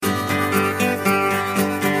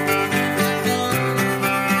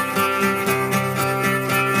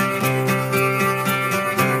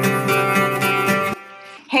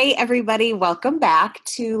Hi, everybody. Welcome back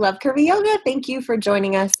to Love Curvy Yoga. Thank you for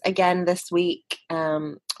joining us again this week.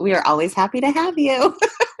 We are always happy to have you.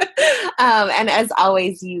 And as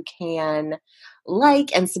always, you can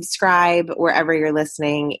like and subscribe wherever you're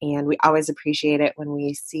listening. And we always appreciate it when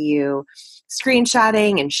we see you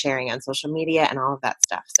screenshotting and sharing on social media and all of that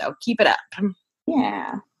stuff. So keep it up.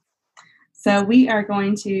 Yeah. So we are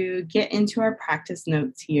going to get into our practice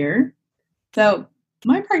notes here. So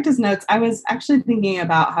my practice notes, I was actually thinking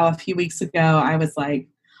about how a few weeks ago I was like,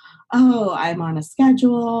 oh, I'm on a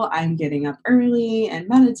schedule. I'm getting up early and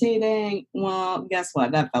meditating. Well, guess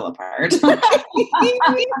what? That fell apart.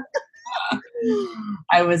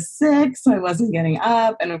 I was sick, so I wasn't getting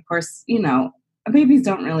up. And of course, babies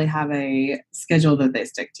don't really have a schedule that they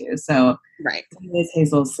stick to. So Right. some days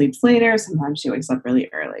Hazel sleeps later. Sometimes she wakes up really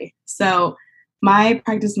early. So my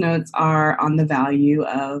practice notes are on the value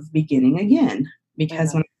of beginning again.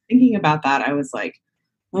 Because when I was thinking about that, I was like,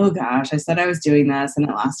 oh gosh, I said I was doing this and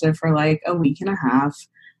it lasted for like a week and a half.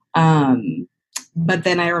 But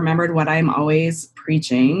then I remembered what I'm always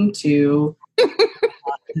preaching to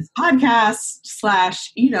this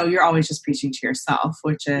podcast / you're always just preaching to yourself,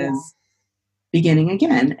 which is beginning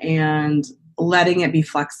again and letting it be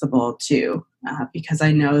flexible too. Because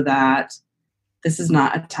I know that this is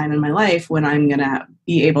not a time in my life when I'm going to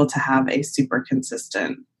be able to have a super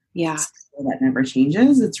consistent schedule that never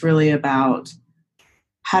changes. It's really about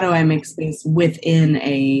how do I make space within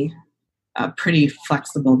a pretty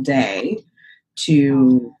flexible day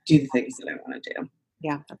to do the things that I want to do.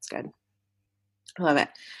 Yeah, that's good. I love it.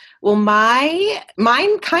 Well,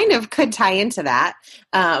 mine kind of could tie into that.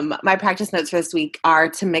 My practice notes for this week are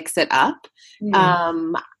to mix it up.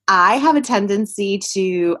 I have a tendency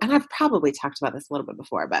to, and I've probably talked about this a little bit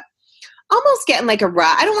before, but almost get in like a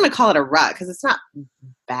rut. I don't want to call it a rut because it's not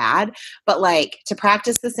bad, but like to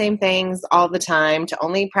practice the same things all the time, to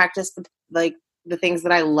only practice the things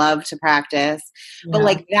that I love to practice. Yeah. But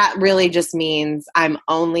like that really just means I'm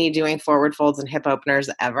only doing forward folds and hip openers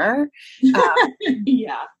ever.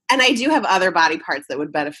 Yeah. And I do have other body parts that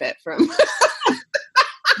would benefit from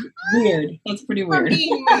weird. That's pretty weird.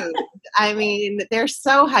 I mean, they're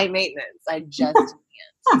so high maintenance. I just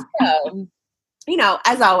can't. So,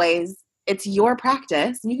 as always, it's your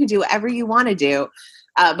practice. You can do whatever you want to do.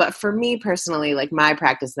 But for me personally, like my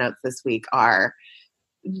practice notes this week are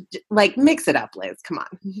like, mix it up, Liz. Come on.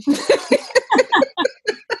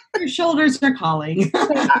 Your shoulders are calling. They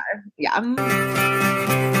are. Yeah.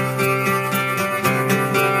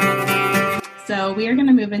 So we are going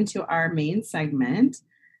to move into our main segment,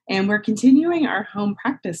 and we're continuing our home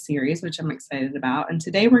practice series, which I'm excited about. And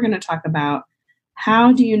today we're going to talk about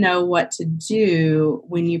how do you know what to do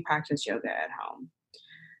when you practice yoga at home?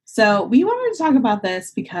 So we wanted to talk about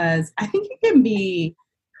this because I think it can be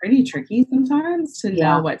pretty tricky sometimes to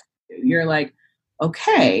know what to do. You're like,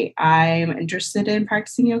 okay, I'm interested in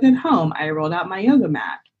practicing yoga at home. I rolled out my yoga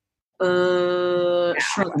mat.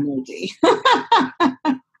 Shrug emoji.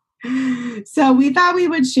 So we thought we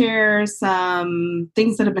would share some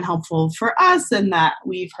things that have been helpful for us and that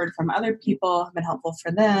we've heard from other people have been helpful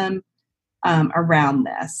for them around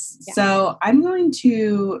this. Yeah. So I'm going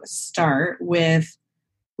to start with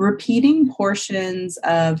repeating portions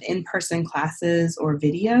of in-person classes or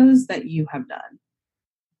videos that you have done.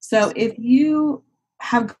 So if you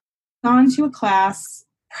have gone to a class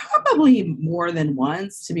probably more than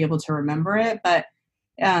once to be able to remember it, but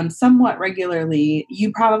somewhat regularly,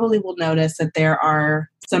 you probably will notice that there are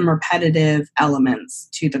some repetitive elements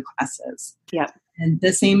to the classes. Yep. And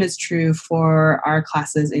the same is true for our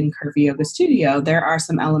classes in Curvy Yoga Studio. There are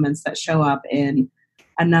some elements that show up in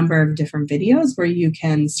a number of different videos where you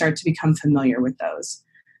can start to become familiar with those.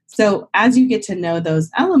 So as you get to know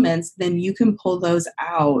those elements, then you can pull those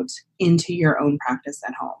out into your own practice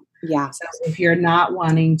at home. Yeah. So if you're not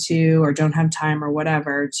wanting to or don't have time or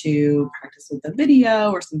whatever to practice with a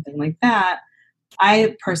video or something like that,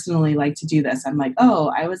 I personally like to do this. I'm like,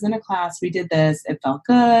 oh, I was in a class, we did this, it felt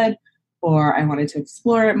good, or I wanted to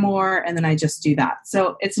explore it more, and then I just do that.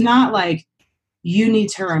 So it's not like you need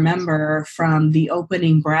to remember from the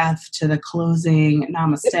opening breath to the closing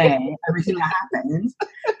namaste, everything that happens.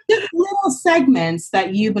 Just little segments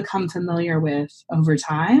that you become familiar with over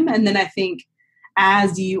time. And then I think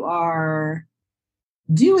as you are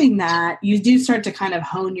doing that, you do start to kind of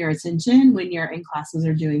hone your attention when you're in classes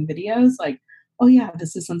or doing videos. Like, oh yeah,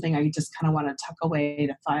 this is something I just kind of want to tuck away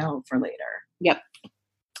to file for later. Yep.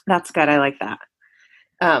 That's good. I like that.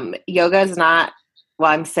 Yoga is not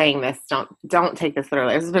well, I'm saying this, don't take this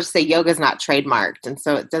literally. I was supposed to say yoga is not trademarked, and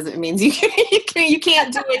so it doesn't mean you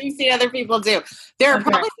can't do what you see other people do. There are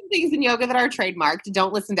probably some things in yoga that are trademarked.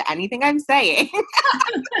 Don't listen to anything I'm saying.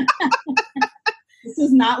 This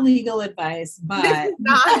is not legal advice, but I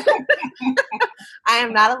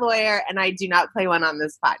am not a lawyer, and I do not play one on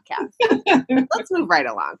this podcast. Let's move right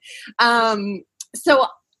along. So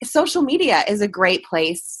social media is a great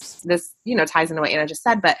place. This, ties into what Anna just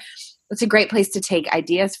said, but it's a great place to take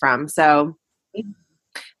ideas from. So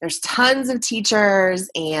there's tons of teachers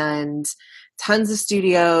and tons of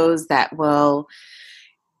studios that will,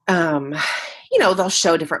 they'll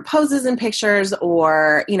show different poses and pictures,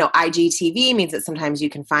 or, IGTV means that sometimes you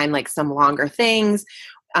can find like some longer things.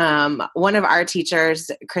 One of our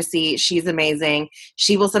teachers, Chrissy, she's amazing.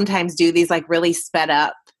 She will sometimes do these like really sped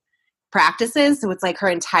up practices. So it's like her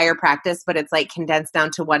entire practice, but it's like condensed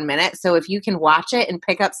down to 1 minute. So if you can watch it and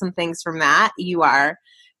pick up some things from that, you are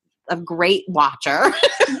a great watcher.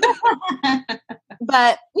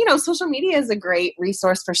 But, social media is a great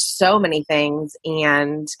resource for so many things,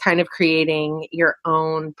 and kind of creating your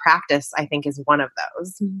own practice, I think, is one of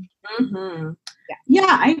those. Mm-hmm. Yeah,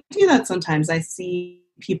 I do that sometimes. I see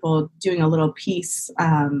people doing a little piece.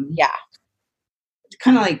 Kind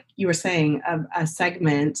of like you were saying, a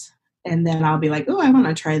segment, and then I'll be like, oh, I want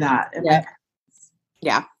to try that.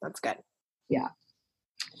 Yeah, that's good. Yeah.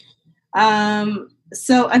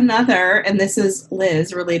 So another, and this is,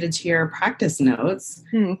 Liz, related to your practice notes,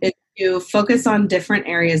 is you focus on different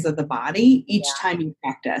areas of the body each time you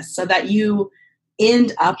practice, so that you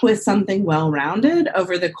end up with something well-rounded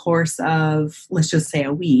over the course of, let's just say,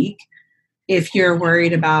 a week. If you're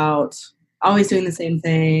worried about always doing the same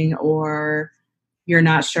thing, or you're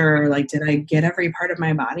not sure, like, did I get every part of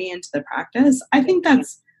my body into the practice? I think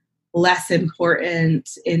that's less important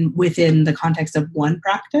within the context of one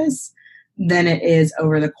practice than it is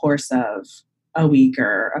over the course of a week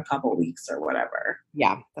or a couple weeks or whatever.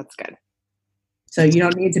 Yeah, that's good. So you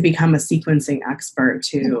don't need to become a sequencing expert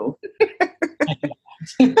to.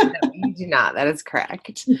 No, you do not. That is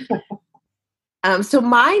correct. So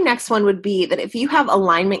my next one would be that if you have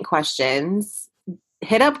alignment questions,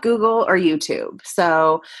 hit up Google or YouTube.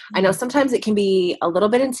 So I know sometimes it can be a little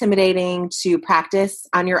bit intimidating to practice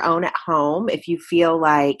on your own at home if you feel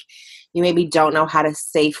like you maybe don't know how to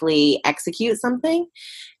safely execute something.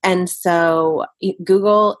 And so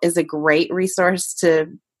Google is a great resource to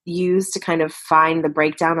use to kind of find the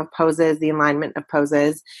breakdown of poses, the alignment of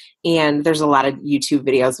poses. And there's a lot of YouTube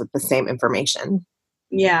videos with the same information.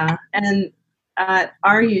 Yeah. And at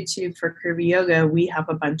our YouTube for Curvy Yoga, we have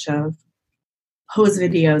a bunch of pose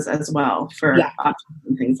videos as well for options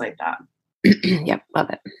and things like that. Yep. Love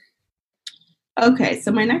it. Okay,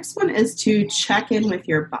 so my next one is to check in with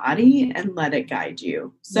your body and let it guide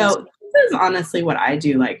you. So this is honestly what I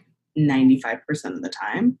do like 95% of the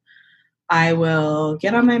time. I will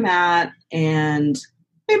get on my mat and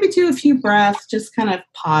maybe do a few breaths, just kind of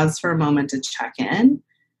pause for a moment to check in.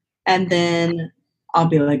 And then I'll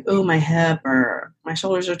be like, oh, my hip or my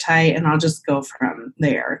shoulders are tight, and I'll just go from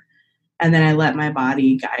there. And then I let my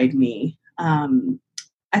body guide me.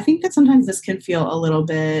 I think that sometimes this can feel a little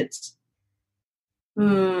bit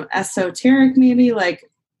esoteric, maybe, like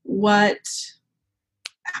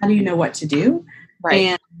how do you know what to do?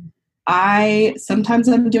 Right. And sometimes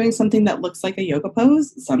I'm doing something that looks like a yoga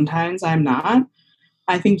pose. Sometimes I'm not.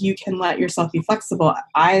 I think you can let yourself be flexible.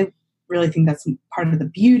 I really think that's part of the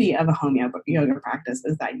beauty of a home yoga practice,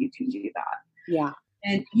 is that you can do that. Yeah.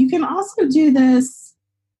 And you can also do this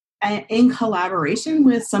in collaboration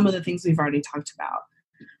with some of the things we've already talked about.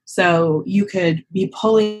 So you could be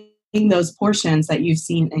pulling those portions that you've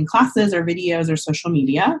seen in classes or videos or social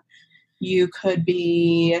media. You could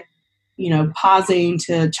be, pausing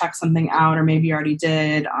to check something out, or maybe you already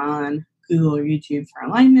did on Google or YouTube for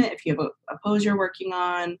alignment if you have a pose you're working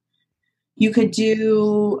on. You could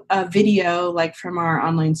do a video like from our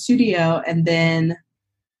online studio and then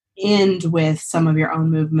end with some of your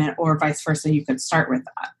own movement, or vice versa. You could start with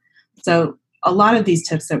that. So a lot of these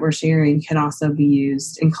tips that we're sharing can also be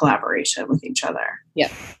used in collaboration with each other.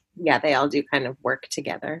 Yep. Yeah, they all do kind of work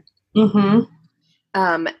together. Mm-hmm.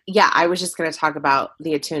 I was just going to talk about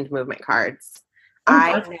the attuned movement cards.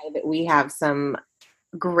 I know that we have some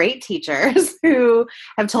great teachers who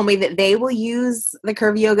have told me that they will use the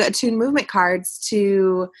Curvy Yoga attuned movement cards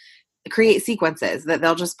to create sequences, that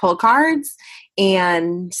they'll just pull cards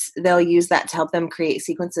and they'll use that to help them create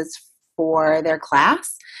sequences for their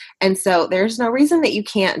class. And so there's no reason that you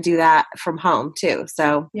can't do that from home too.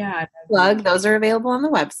 So those are available on the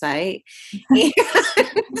website.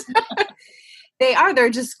 They are. They're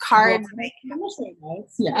just cards.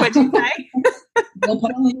 Yeah. What'd you say? We'll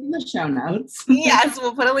put a link in the show notes. Yes,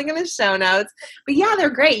 we'll put a link in the show notes. But yeah, they're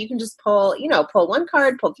great. You can just pull 1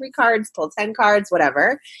 card, pull 3 cards, pull 10 cards,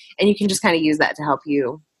 whatever. And you can just kind of use that to help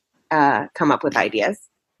you come up with ideas.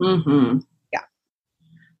 Mm-hmm. Yeah.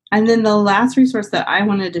 And then the last resource that I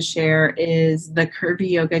wanted to share is the Curvy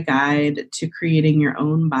Yoga Guide to Creating Your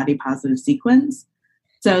Own Body Positive Sequence.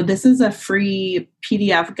 So this is a free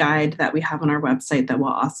PDF guide that we have on our website that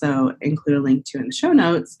we'll also include a link to in the show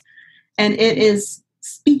notes. And it is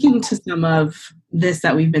speaking to some of this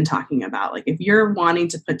that we've been talking about. Like if you're wanting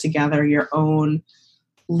to put together your own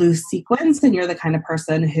loose sequence and you're the kind of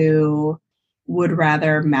person who would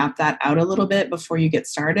rather map that out a little bit before you get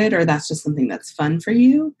started, or that's just something that's fun for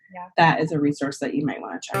you, that is a resource that you might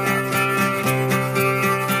want to check out.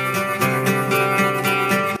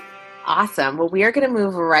 Awesome. Well, we are going to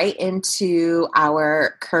move right into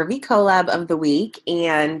our Curvy Collab of the week.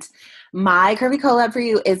 And my Curvy Collab for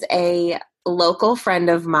you is a local friend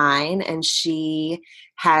of mine, and she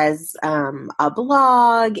has a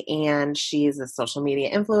blog, and she's a social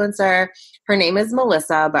media influencer. Her name is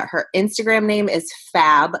Melissa, but her Instagram name is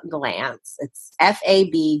Fab Glance. It's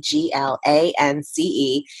FABGLANCE.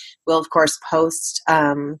 We'll, of course, post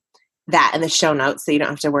that in the show notes, so you don't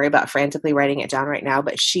have to worry about frantically writing it down right now.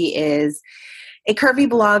 But she is a curvy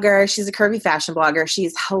blogger. She's a curvy fashion blogger.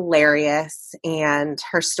 She's hilarious, and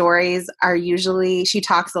her stories are usually, she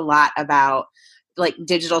talks a lot about like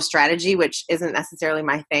digital strategy, which isn't necessarily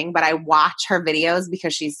my thing, but I watch her videos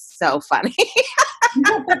because she's so funny.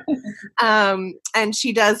 And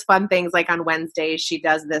she does fun things, like on Wednesdays, she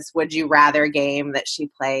does this Would You Rather game that she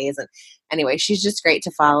plays. And anyway, she's just great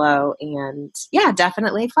to follow, and yeah,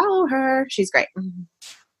 definitely follow her. She's great.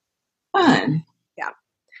 Fun. Yeah.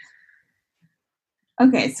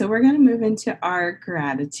 Okay, so we're going to move into our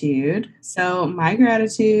gratitude. So my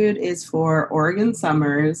gratitude is for Oregon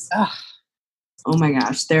summers. Ugh. Oh my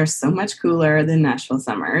gosh, they're so much cooler than Nashville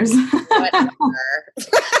summers.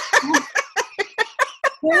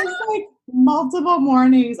 There's like multiple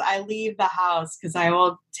mornings I leave the house because I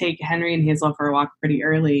will take Henry and Hazel for a walk pretty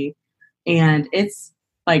early. And it's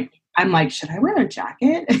like, I'm like, should I wear a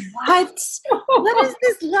jacket? What? What is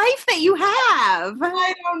this life that you have?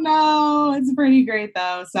 I don't know. It's pretty great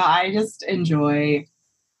though. So I just enjoy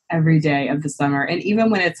every day of the summer. And even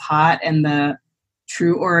when it's hot and the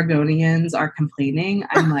true Oregonians are complaining,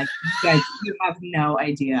 I'm like, you guys, you have no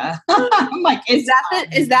idea. I'm like, is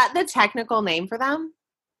that the technical name for them?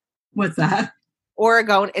 What's that?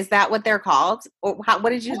 Oregon, is that what they're called? Or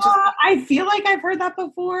what did you just? I feel like I've heard that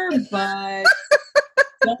before, but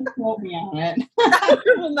don't quote me on it. I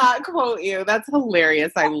will not quote you. That's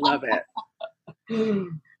hilarious. I love it.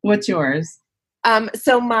 What's yours?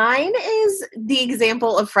 So mine is the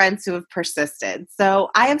example of friends who have persisted. So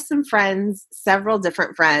I have some friends, several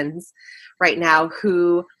different friends right now,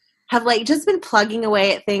 who have like just been plugging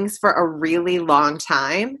away at things for a really long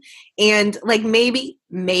time. And like maybe,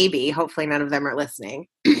 hopefully none of them are listening.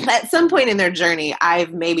 At some point in their journey,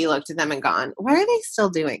 I've maybe looked at them and gone, why are they still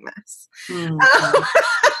doing this? Mm-hmm.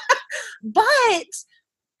 But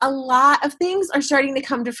a lot of things are starting to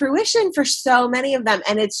come to fruition for so many of them.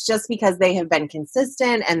 And it's just because they have been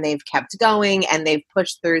consistent and they've kept going, and they've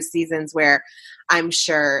pushed through seasons where I'm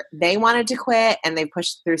sure they wanted to quit, and they've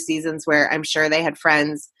pushed through seasons where I'm sure they had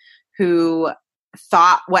friends who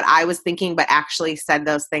thought what I was thinking, but actually said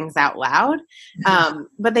those things out loud.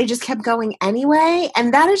 But they just kept going anyway.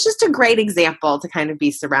 And that is just a great example to kind of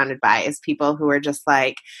be surrounded by, is people who are just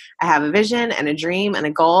like, I have a vision and a dream and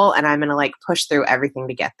a goal, and I'm going to like push through everything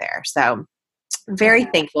to get there. So very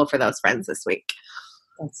thankful for those friends this week.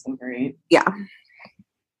 That's so great. Yeah.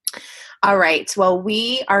 All right. Well,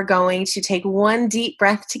 we are going to take one deep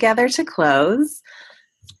breath together to close.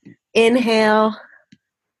 Inhale.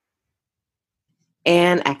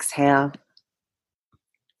 And exhale.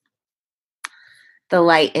 The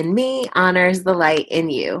light in me honors the light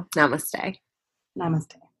in you. Namaste.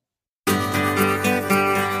 Namaste.